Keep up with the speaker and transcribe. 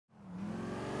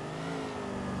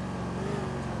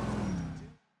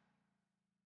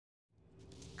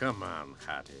Come on,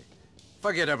 Hattie.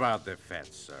 Forget about the fat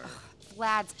sir.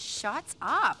 Vlad, shut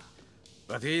up.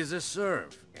 But he's a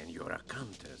serf, and you're a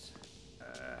countess.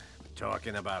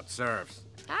 Talking about serfs.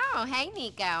 Oh, hey,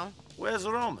 Nico. Where's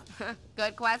Roman?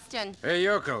 Good question. Hey,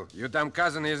 yokel, your dumb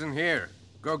cousin isn't here.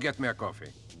 Go get me a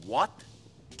coffee. What?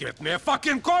 Get me a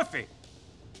fucking coffee!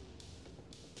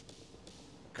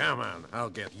 Come on, I'll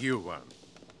get you one.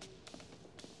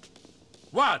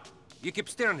 What? You keep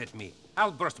staring at me.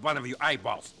 I'll burst one of your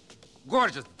eyeballs.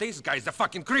 Gorgeous, this guy's a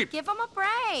fucking creep. Give him a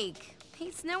break.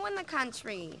 He's new in the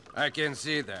country. I can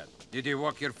see that. Did he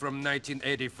walk here from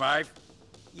 1985?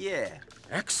 Yeah.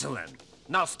 Excellent.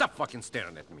 Now stop fucking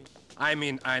staring at me. I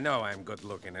mean, I know I'm good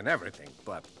looking and everything,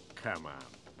 but come on.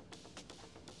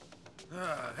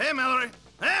 Hey, Mallory.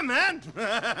 Hey, man.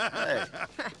 Hey.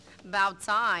 About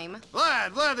time.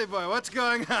 Vladdy boy, what's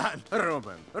going on?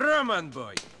 Roman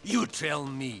boy, you tell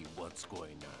me what's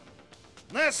going on.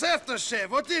 Nice aftershave.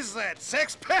 What is that?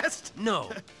 Sex pest? No,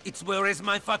 it's where is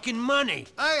my fucking money?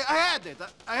 I had it.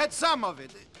 I had some of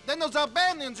it. Then those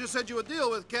Albanians you said you would deal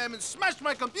with came and smashed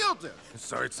my computer.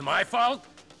 So it's my fault?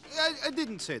 I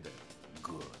didn't say that.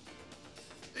 Good.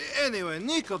 Anyway,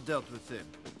 Nico dealt with him.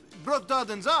 Broke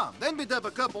Darden's arm, then beat up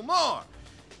a couple more.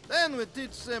 Then we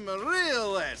teach them a real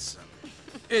lesson.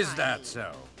 Is that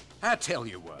so? I tell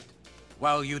you what,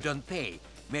 while you don't pay,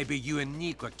 maybe you and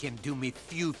Nico can do me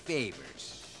few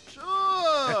favors.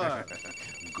 Sure.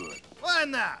 Good. Why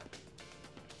not?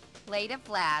 Later,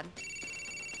 Vlad.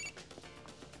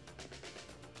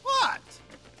 What?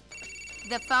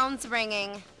 The phone's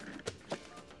ringing.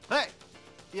 Hey.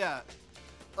 Yeah.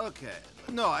 Okay.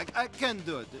 No, I can't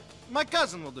do it. My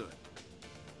cousin will do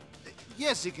it.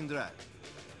 Yes, he can drive.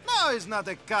 No, he's not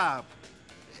a cop.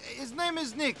 His name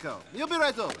is Nico. He'll be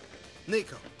right over.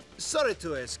 Nico, sorry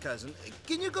to ask, cousin.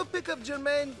 Can you go pick up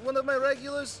Jermaine, one of my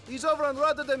regulars? He's over on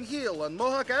Rotterdam Hill on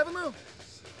Mohawk Avenue.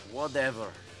 Whatever.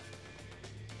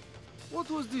 What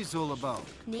was this all about?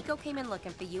 Nico came in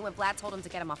looking for you, and Vlad told him to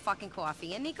get him a fucking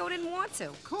coffee, and Nico didn't want to.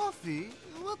 Coffee?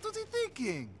 What was he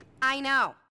thinking? I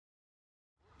know.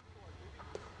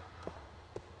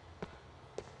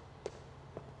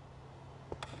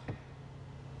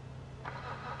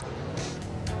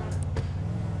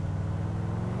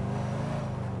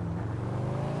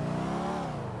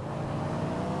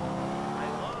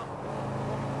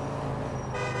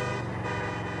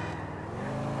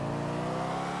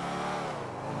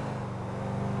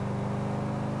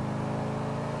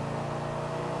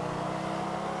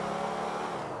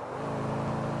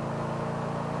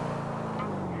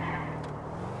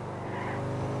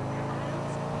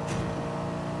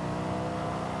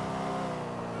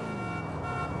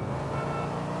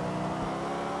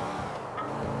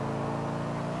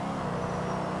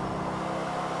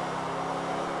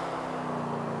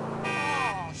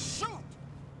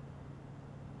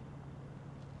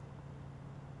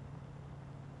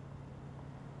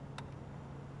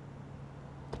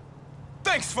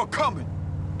 Thanks for coming.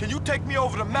 Can you take me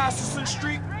over to Masterson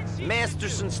Street?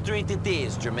 Masterson Street it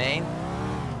is, Jermaine.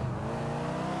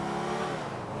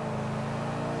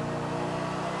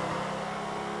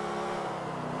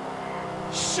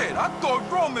 Shit, I thought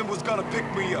Roman was gonna pick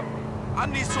me up. I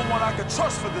need someone I can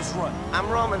trust for this run. I'm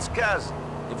Roman's cousin.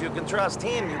 If you can trust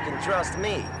him, you can trust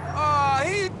me.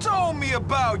 He told me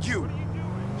about you.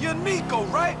 You're Nico,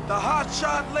 right? The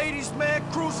hotshot ladies man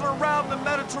cruising around the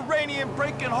Mediterranean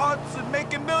breaking hearts and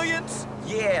making millions?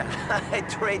 Yeah, I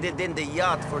traded in the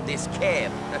yacht for this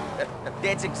cab.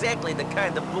 That's exactly the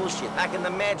kind of bullshit I can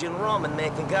imagine Roman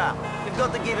making up. You've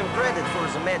got to give him credit for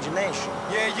his imagination.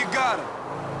 Yeah, you got it.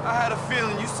 I had a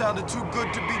feeling you sounded too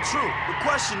good to be true. The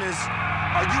question is,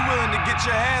 are you willing to get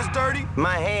your hands dirty?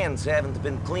 My hands haven't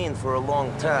been clean for a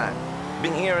long time.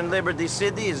 Being here in Liberty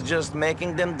City is just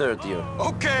making them dirtier.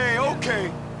 Okay,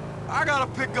 okay. I gotta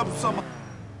pick up some...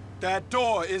 That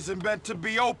door isn't meant to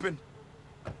be open.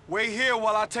 Wait here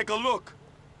while I take a look.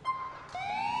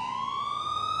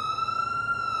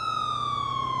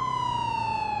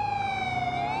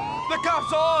 The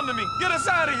cops are on to me. Get us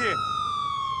out of here.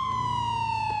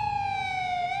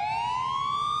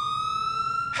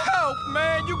 Help,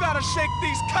 man. You gotta shake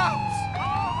these cops.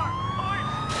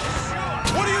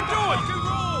 What are you doing?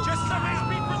 Just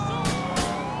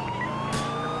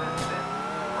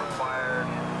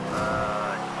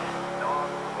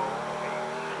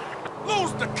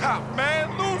lose the cop,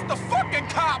 man. Lose the fucking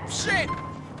cop. Shit.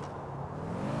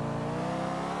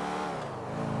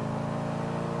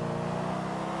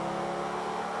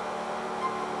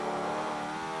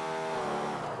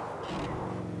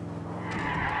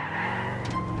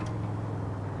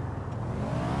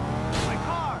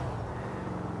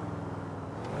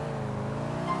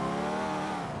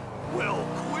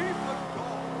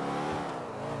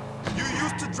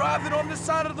 driving on this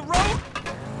side of the road?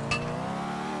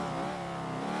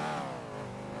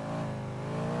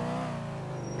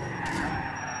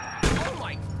 Oh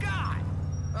my God!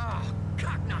 Oh,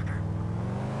 cockknocker.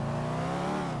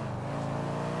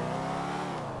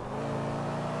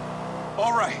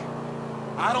 All right.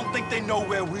 I don't think they know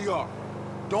where we are.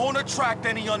 Don't attract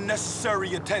any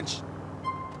unnecessary attention.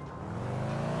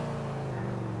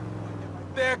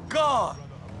 They're gone.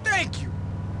 Thank you.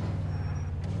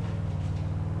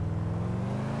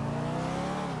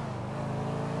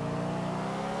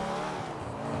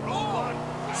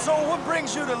 So what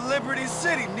brings you to Liberty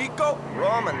City, Nico?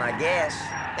 Roman, I guess.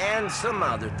 And some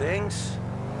other things.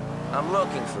 I'm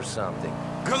looking for something.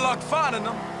 Good luck finding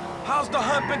them. How's the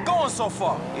hunt been going so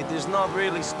far? It has not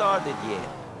really started yet.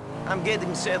 I'm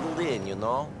getting settled in, you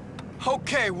know?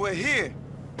 Okay, we're here.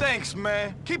 Thanks,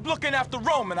 man. Keep looking after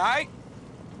Roman, all right?